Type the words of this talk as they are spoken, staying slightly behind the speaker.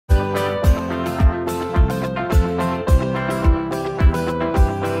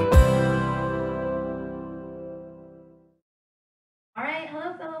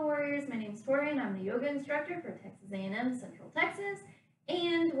the yoga instructor for Texas A&M Central Texas,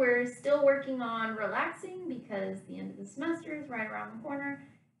 and we're still working on relaxing because the end of the semester is right around the corner,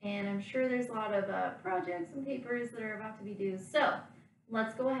 and I'm sure there's a lot of projects and papers that are about to be due. So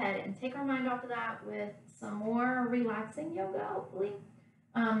let's go ahead and take our mind off of that with some more relaxing yoga, hopefully.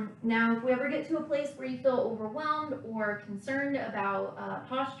 Now, if we ever get to a place where you feel overwhelmed or concerned about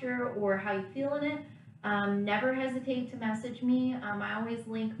posture or how you feel in it, never hesitate to message me. I always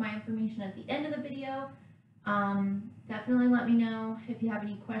link my information at the end of the video. Definitely let me know if you have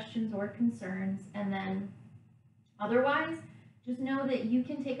any questions or concerns. And then otherwise, just know that you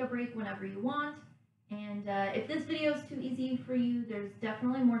can take a break whenever you want. And if this video is too easy for you, there's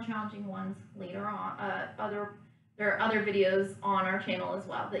definitely more challenging ones later on. There are other videos on our channel as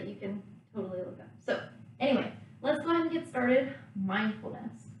well that you can totally look up. So anyway, let's go ahead and get started.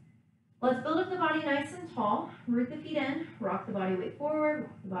 Mindfulness. Let's build up the body nice and tall. Root the feet in, rock the body weight forward,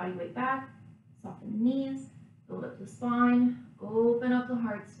 rock the body weight back, soften the knees, build up the spine, open up the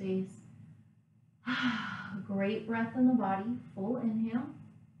heart space. Great breath in the body, full inhale.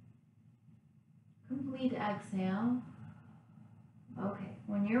 Complete exhale. Okay,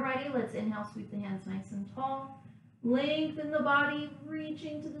 when you're ready, let's inhale, sweep the hands nice and tall. Lengthen the body,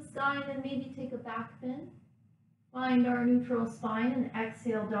 reaching to the sky, and then maybe take a back bend. Find our neutral spine and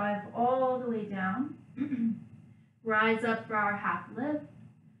exhale, dive all the way down. Rise up for our half lift.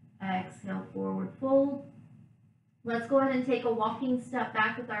 Exhale, forward fold. Let's go ahead and take a walking step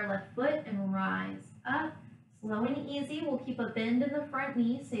back with our left foot and rise up. Slow and easy. We'll keep a bend in the front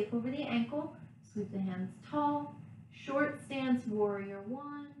knee, safe over the ankle. Sweep the hands tall. Short stance, warrior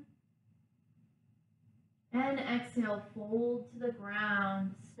one. And exhale, fold to the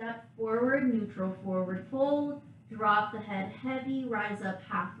ground. Step forward, neutral forward fold. Drop the head heavy, rise up,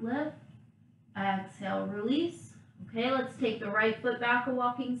 half lift. Exhale, release. Okay, let's take the right foot back a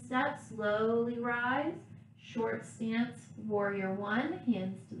walking step. Slowly rise. Short stance, warrior one.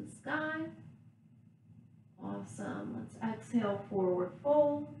 Hands to the sky. Awesome. Let's exhale, forward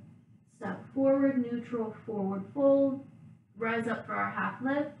fold. Step forward, neutral forward fold. Rise up for our half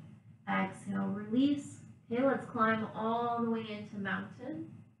lift. Exhale, release. Okay, let's climb all the way into mountain.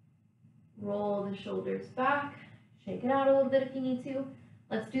 Roll the shoulders back. Shake it out a little bit if you need to.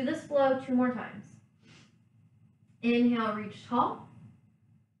 Let's do this flow 2 more times. Inhale, reach tall.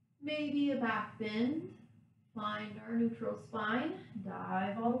 Maybe a back bend. Find our neutral spine.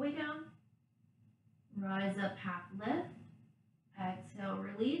 Dive all the way down. Rise up, half lift. Exhale,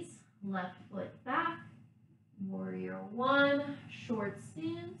 release. Left foot back. Warrior one. Short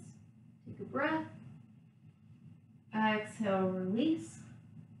stance. Take a breath. Exhale, release.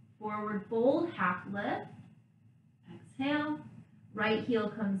 Forward fold, half lift. Exhale. Right heel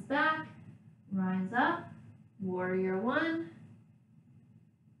comes back. Rise up. Warrior one.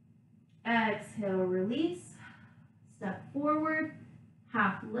 Exhale, release. Step forward,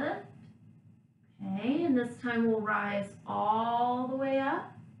 half lift. Okay, and this time we'll rise all the way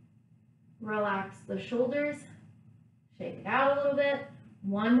up. Relax the shoulders. Shake it out a little bit.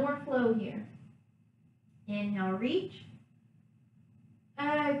 One more flow here. Inhale, reach.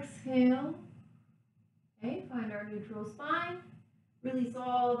 Exhale. Okay, find our neutral spine. Release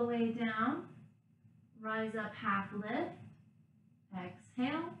all the way down. Rise up, half lift.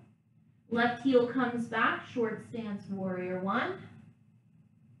 Exhale. Left heel comes back. Short stance, warrior one.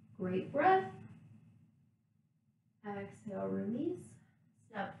 Great breath. Exhale, release.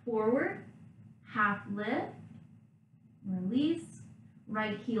 Step forward. Half lift. Release.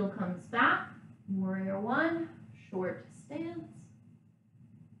 Right heel comes back. Warrior one. Short stance.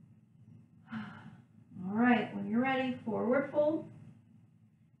 All right, when you're ready, forward fold.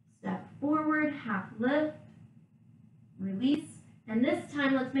 Step forward, half lift. Release. And this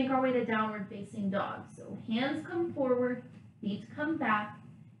time, let's make our way to downward facing dog. So hands come forward, feet come back,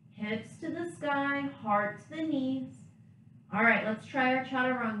 hips to the sky, heart to the knees. All right, let's try our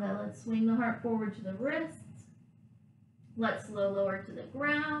chaturanga. Let's swing the heart forward to the wrists. Let's lower to the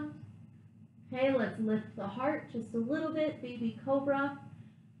ground. Okay, let's lift the heart just a little bit, baby cobra.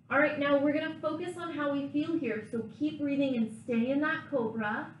 All right, now we're gonna focus on how we feel here. So keep breathing and stay in that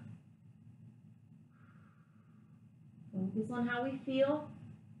cobra. Focus on how we feel.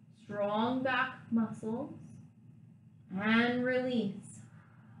 Strong back muscles. And release.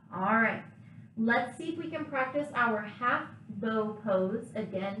 All right, let's see if we can practice our half bow pose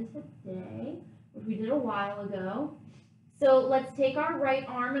again today, which we did a while ago. So let's take our right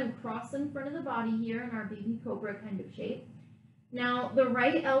arm and cross in front of the body here in our baby cobra kind of shape. Now the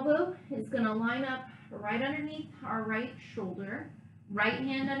right elbow is going to line up right underneath our right shoulder, right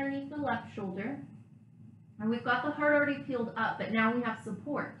hand underneath the left shoulder. And we've got the heart already peeled up, but now we have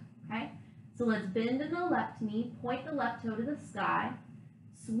support, okay? So let's bend in the left knee, point the left toe to the sky,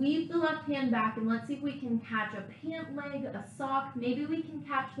 sweep the left hand back, and let's see if we can catch a pant leg, a sock. Maybe we can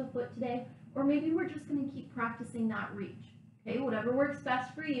catch the foot today, or maybe we're just going to keep practicing that reach. Okay, whatever works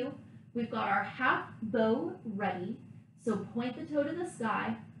best for you. We've got our half bow ready. So point the toe to the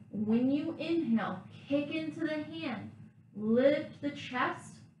sky. When you inhale, kick into the hand. Lift the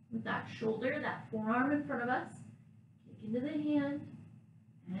chest with that shoulder, that forearm in front of us. Kick into the hand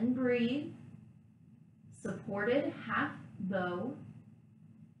and breathe. Supported half bow.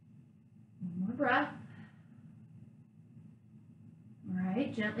 One more breath. All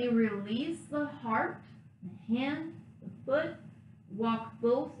right, gently release the heart, the hand, the foot. Walk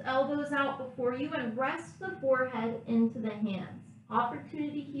both elbows out before you and rest the forehead into the hands.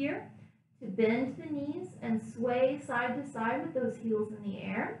 Opportunity here to bend the knees and sway side to side with those heels in the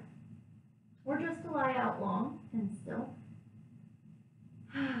air, or just to lie out long and still.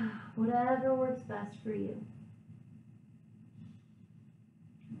 Whatever works best for you.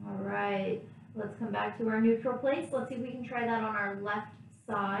 All right, let's come back to our neutral place. Let's see if we can try that on our left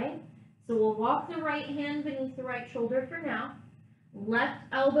side. So we'll walk the right hand beneath the right shoulder for now. Left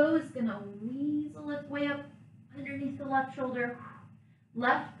elbow is going to weasel its way up underneath the left shoulder.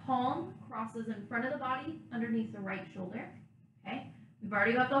 Left palm crosses in front of the body underneath the right shoulder. Okay, we've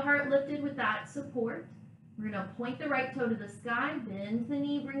already got the heart lifted with that support. We're going to point the right toe to the sky, bend the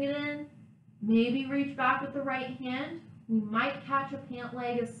knee, bring it in. Maybe reach back with the right hand. We might catch a pant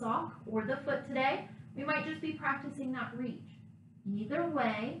leg, a sock, or the foot today. We might just be practicing that reach. Either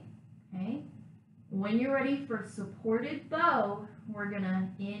way, okay, when you're ready for supported bow, we're going to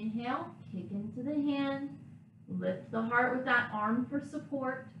inhale, kick into the hand, lift the heart with that arm for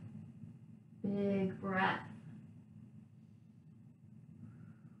support. Big breath.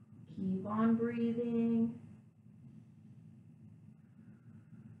 Keep on breathing.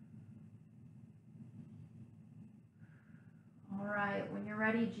 All right, when you're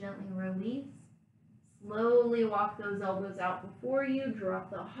ready, gently release. Slowly walk those elbows out before you.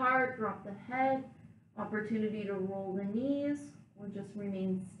 Drop the heart, drop the head. Opportunity to roll the knees or just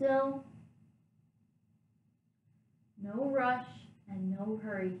remain still. No rush and no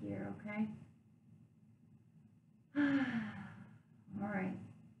hurry here, okay? All right.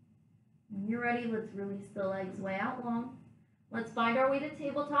 When you're ready, let's release the legs way out long. Let's find our way to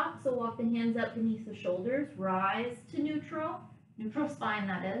tabletop. So walk the hands up beneath the shoulders. Rise to neutral. Neutral spine,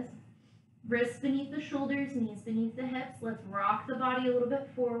 that is. Wrists beneath the shoulders, knees beneath the hips. Let's rock the body a little bit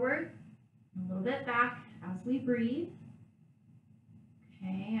forward, a little bit back as we breathe.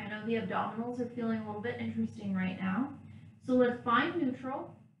 Okay, I know the abdominals are feeling a little bit interesting right now. So let's find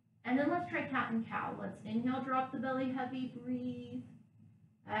neutral, and then let's try cat and cow. Let's inhale, drop the belly heavy, breathe.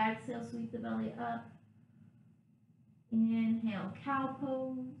 Exhale, sweep the belly up. Inhale, cow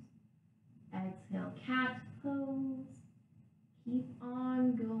pose. Exhale, cat pose. Keep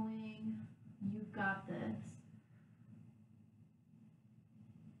on going. You've got this.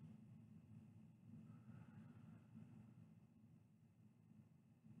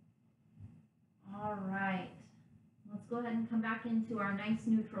 All right. Let's go ahead and come back into our nice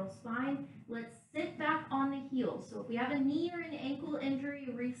neutral spine. Let's sit back on the heels. So if we have a knee or an ankle injury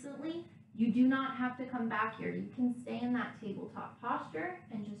recently, you do not have to come back here. You can stay in that tabletop posture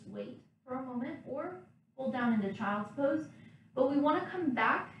and just wait for a moment or hold down into child's pose. But we want to come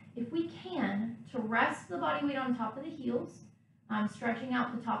back, if we can, to rest the body weight on top of the heels, stretching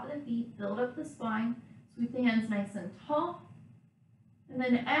out the top of the feet, build up the spine, sweep the hands nice and tall, and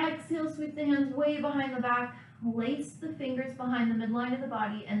then exhale, sweep the hands way behind the back, lace the fingers behind the midline of the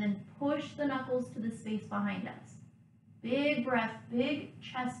body, and then push the knuckles to the space behind us. Big breath, big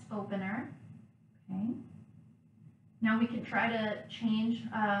chest opener, okay? Now we can try to change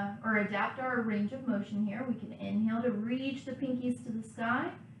or adapt our range of motion here. We can inhale to reach the pinkies to the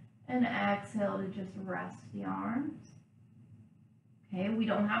sky and exhale to just rest the arms. Okay, we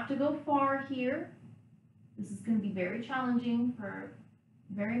don't have to go far here. This is going to be very challenging for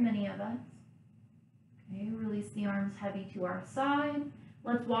very many of us. Okay, release the arms heavy to our side.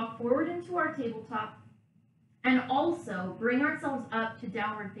 Let's walk forward into our tabletop and also bring ourselves up to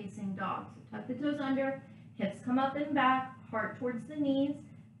downward facing dog. So tuck the toes under. Hips come up and back, heart towards the knees.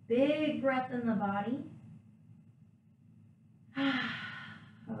 Big breath in the body.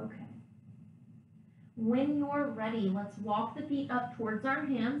 Okay. When you're ready, let's walk the feet up towards our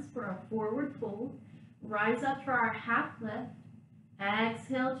hands for a forward fold. Rise up for our half lift.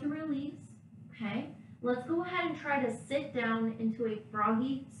 Exhale to release. Okay. Let's go ahead and try to sit down into a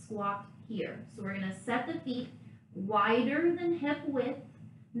froggy squat here. So we're going to set the feet wider than hip width.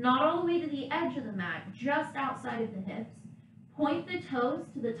 Not all the way to the edge of the mat, just outside of the hips. Point the toes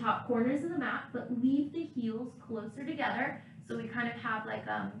to the top corners of the mat, but leave the heels closer together so we kind of have like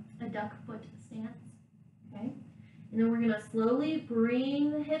a duck foot stance, okay? And then we're gonna slowly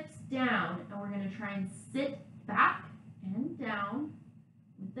bring the hips down, and we're gonna try and sit back and down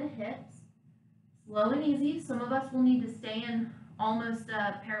with the hips. Slow and easy. Some of us will need to stay in almost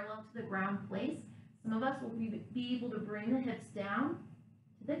parallel to the ground place. Some of us will be able to bring the hips down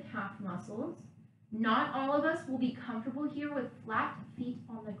to the calf muscles. Not all of us will be comfortable here with flat feet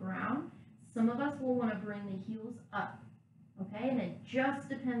on the ground. Some of us will want to bring the heels up, okay? And it just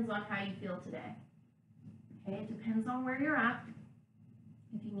depends on how you feel today, okay? It depends on where you're at.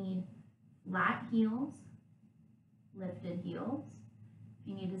 If you need flat heels, lifted heels. If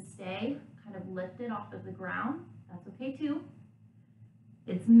you need to stay kind of lifted off of the ground, that's okay too.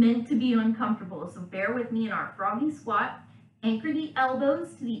 It's meant to be uncomfortable, so bear with me in our froggy squat. Anchor the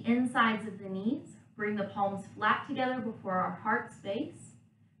elbows to the insides of the knees. Bring the palms flat together before our heart space,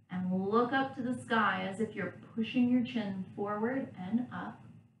 and look up to the sky as if you're pushing your chin forward and up.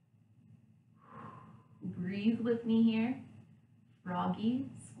 Breathe with me here. Froggy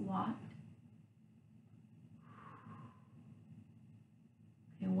squat.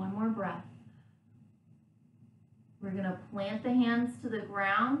 Okay, one more breath. We're going to plant the hands to the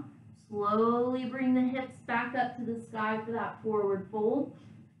ground. Slowly bring the hips back up to the sky for that forward fold.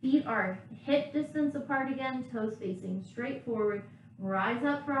 Feet are hip distance apart again, toes facing straight forward. Rise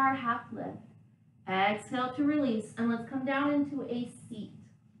up for our half lift. Exhale to release, and let's come down into a seat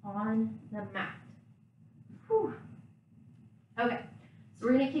on the mat. Whew. Okay, so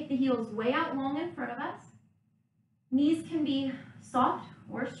we're going to kick the heels way out long in front of us. Knees can be soft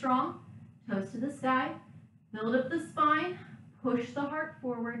or strong, toes to the sky. Build up the spine, push the heart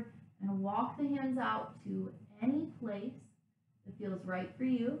forward, and walk the hands out to any place that feels right for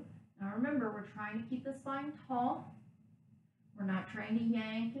you. Now remember, we're trying to keep the spine tall. We're not trying to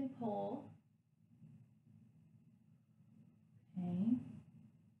yank and pull. Okay.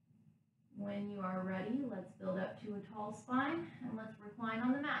 When you are ready, let's build up to a tall spine, and let's recline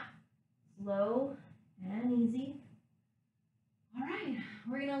on the mat. Slow and easy. All right,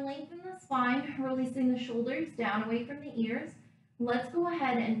 we're going to lengthen the spine, releasing the shoulders down away from the ears. Let's go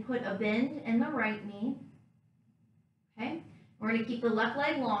ahead and put a bend in the right knee. Okay, we're going to keep the left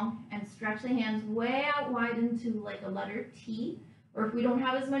leg long and stretch the hands way out wide into like a letter T. Or if we don't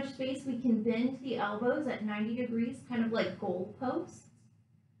have as much space, we can bend the elbows at 90 degrees, kind of like goalposts.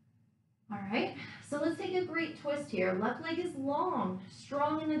 All right, so let's take a great twist here. Left leg is long,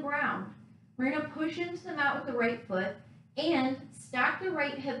 strong in the ground. We're going to push into the mat with the right foot and stack the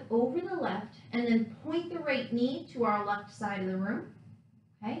right hip over the left, and then point the right knee to our left side of the room.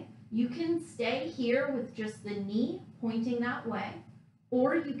 Okay, you can stay here with just the knee pointing that way,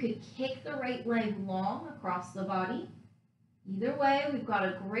 or you could kick the right leg long across the body. Either way, we've got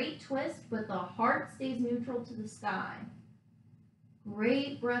a great twist, but the heart stays neutral to the sky.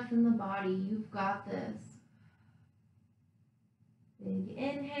 Great breath in the body. You've got this. Big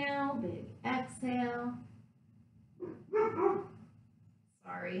inhale, big exhale.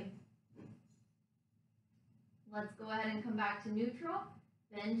 Sorry. Let's go ahead and come back to neutral.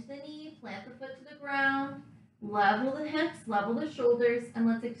 Bend the knee, plant the foot to the ground, level the hips, level the shoulders, and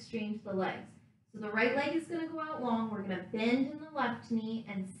let's exchange the legs. So the right leg is going to go out long. We're going to bend in the left knee,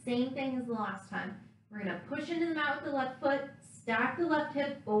 and same thing as the last time. We're going to push into the mat with the left foot, stack the left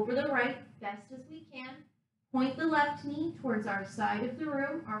hip over the right, best as we can. Point the left knee towards our side of the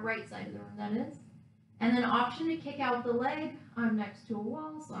room, our right side of the room, that is. And then option to kick out the leg. I'm next to a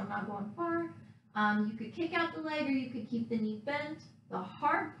wall, so I'm not going far. You could kick out the leg, or you could keep the knee bent. The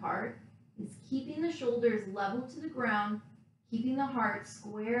hard part is keeping the shoulders level to the ground, keeping the heart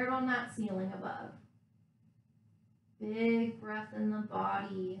squared on that ceiling above. Big breath in the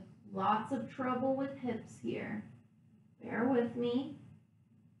body. Lots of trouble with hips here. Bear with me.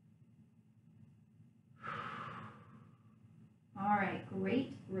 All right,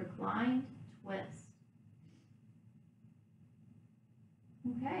 great reclined twist.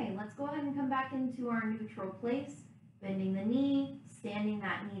 Okay, let's go ahead and come back into our neutral place, bending the knee, standing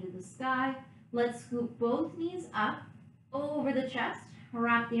that knee to the sky. Let's scoop both knees up over the chest,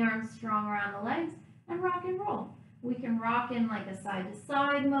 wrap the arms strong around the legs, and rock and roll. We can rock in like a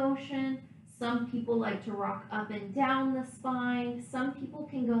side-to-side motion. Some people like to rock up and down the spine. Some people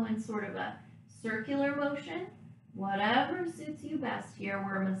can go in sort of a circular motion. Whatever suits you best here.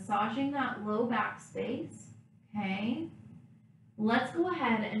 We're massaging that low back space, okay? Let's go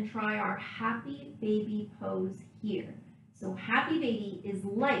ahead and try our happy baby pose here. So happy baby is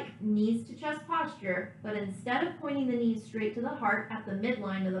like knees to chest posture, but instead of pointing the knees straight to the heart at the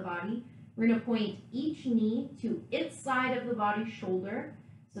midline of the body, We're going to point each knee to its side of the body shoulder.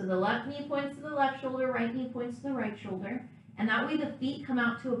 So the left knee points to the left shoulder, right knee points to the right shoulder. And that way the feet come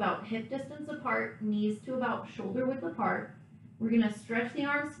out to about hip distance apart, knees to about shoulder width apart. We're going to stretch the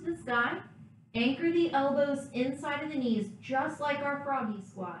arms to the sky, anchor the elbows inside of the knees, just like our froggy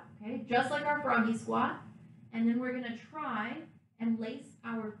squat, okay? Just like our froggy squat. And then we're going to try and lace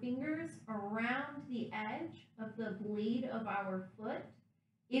our fingers around the edge of the blade of our foot.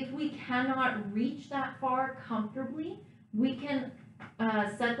 If we cannot reach that far comfortably, we can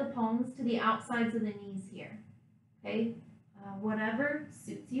set the palms to the outsides of the knees here, okay? Whatever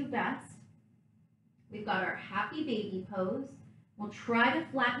suits you best. We've got our happy baby pose. We'll try to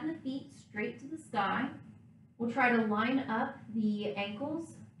flatten the feet straight to the sky. We'll try to line up the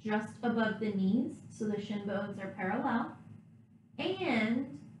ankles just above the knees so the shin bones are parallel.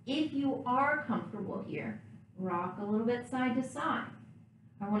 And if you are comfortable here, rock a little bit side to side.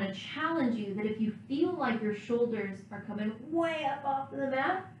 I want to challenge you that if you feel like your shoulders are coming way up off of the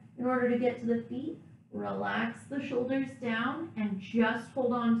mat, in order to get to the feet, relax the shoulders down and just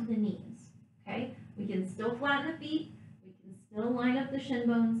hold on to the knees, okay? We can still flatten the feet, we can still line up the shin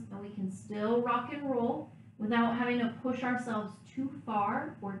bones, and we can still rock and roll without having to push ourselves too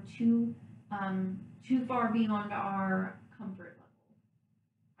far or too far beyond our comfort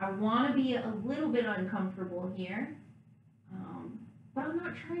level. I want to be a little bit uncomfortable here, but I'm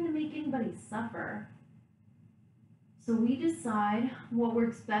not trying to make anybody suffer. So we decide what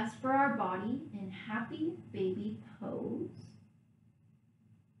works best for our body in happy baby pose.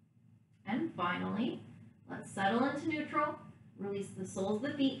 And finally, let's settle into neutral. Release the soles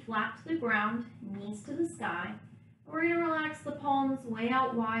of the feet flat to the ground, knees to the sky. We're going to relax the palms way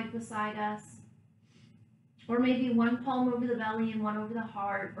out wide beside us. Or maybe one palm over the belly and one over the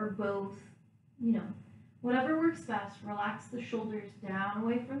heart, or both. You know, whatever works best. Relax the shoulders down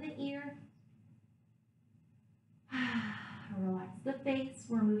away from the ear. Relax the face.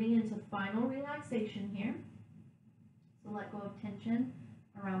 We're moving into final relaxation here. So let go of tension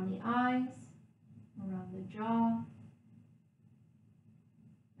around the eyes, around the jaw,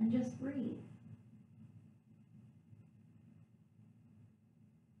 and just breathe.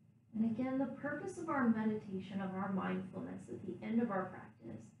 And again, the purpose of our meditation, of our mindfulness at the end of our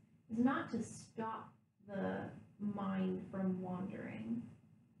practice, is not to stop the mind from wandering.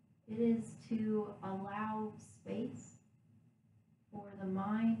 It is to allow space for the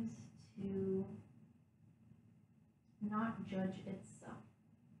mind to not judge itself.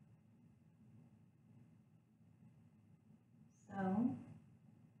 So,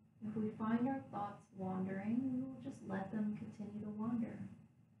 if we find our thoughts wandering, we will just let them continue to wander.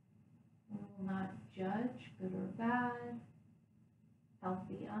 We will not judge good or bad,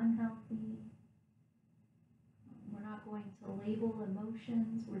 healthy, unhealthy. We're not going to label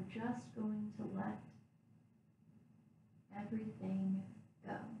emotions. We're just going to let everything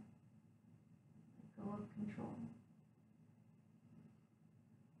go. Let go of control.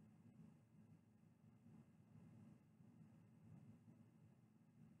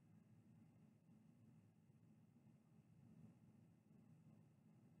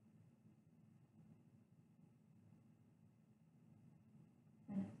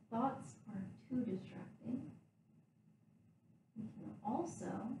 And if thoughts are too distracting, we can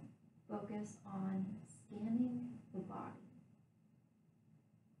also focus on scanning the body.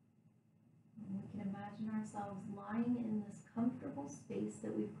 And we can imagine ourselves lying in this comfortable space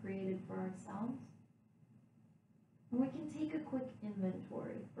that we've created for ourselves. And we can take a quick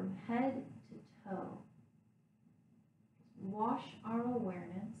inventory from head to toe. Wash our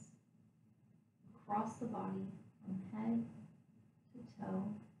awareness across the body from head to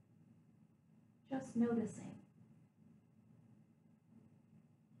toe, just noticing.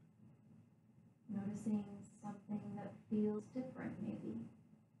 Noticing something that feels different, maybe.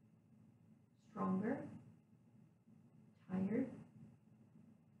 Stronger, tired,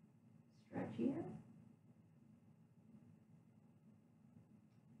 stretchier.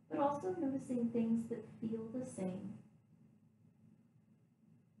 But also noticing things that feel the same.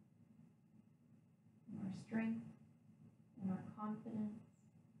 In our strength, in our confidence,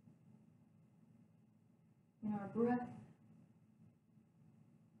 in our breath.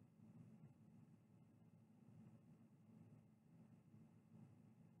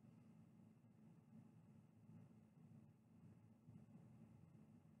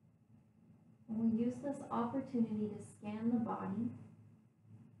 And we'll use this opportunity to scan the body.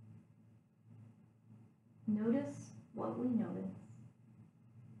 Notice what we notice.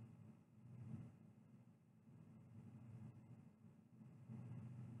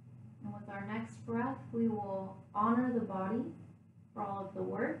 And with our next breath, we will honor the body for all of the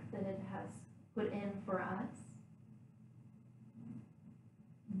work that it has put in for us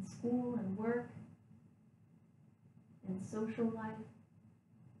in school and work, in social life.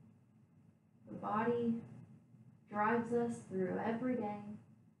 The body drives us through every day,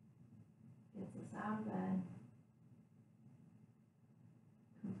 gets us out of bed,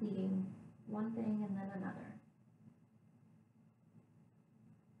 completing one thing and then another.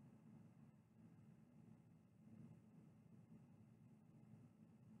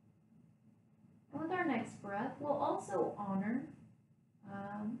 And with our next breath, we'll also honor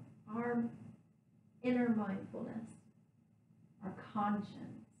our inner mindfulness, our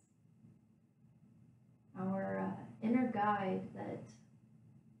conscience, our inner guide that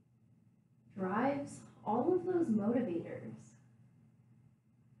drives all of those motivators,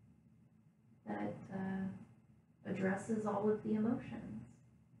 that addresses all of the emotions,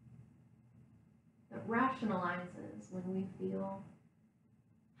 that rationalizes when we feel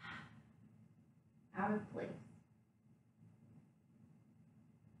out of place.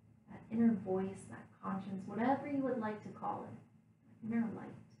 That inner voice, that conscience, whatever you would like to call it, that inner light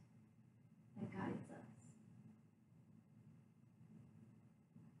that guides us.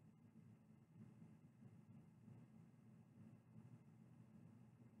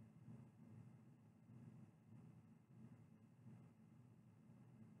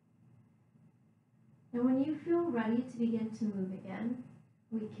 And when you feel ready to begin to move again,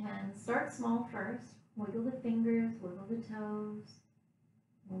 we can start small first. Wiggle the fingers, wiggle the toes,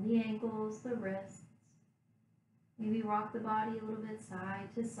 wiggle the ankles, the wrists. Maybe rock the body a little bit side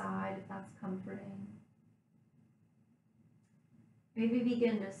to side if that's comforting. Maybe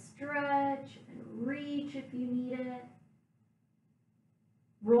begin to stretch and reach if you need it.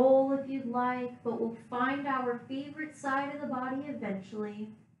 Roll if you'd like, but we'll find our favorite side of the body eventually,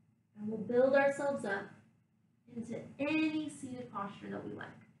 and we'll build ourselves up into any seated posture that we like.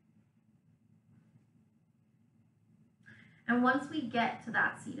 And once we get to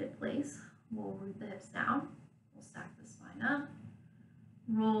that seated place, we'll root the hips down, we'll stack the spine up,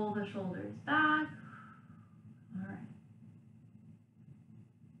 roll the shoulders back. All right.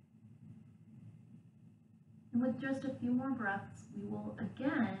 And with just a few more breaths, we will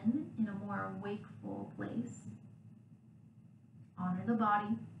again, in a more wakeful place, honor the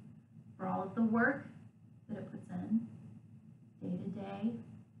body for all of the work that it puts in day to day.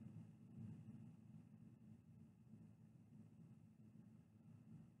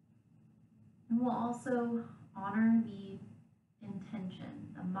 And we'll also honor the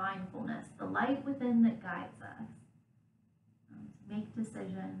intention, the mindfulness, the light within that guides us to make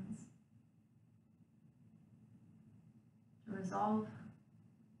decisions, to resolve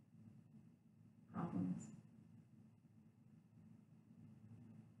problems.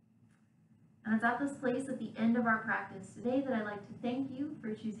 And it's at this place at the end of our practice today that I'd like to thank you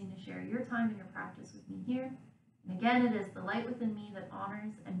for choosing to share your time and your practice with me here. And again, it is the light within me that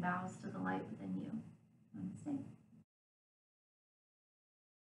honors and bows to the light within you. Namaste.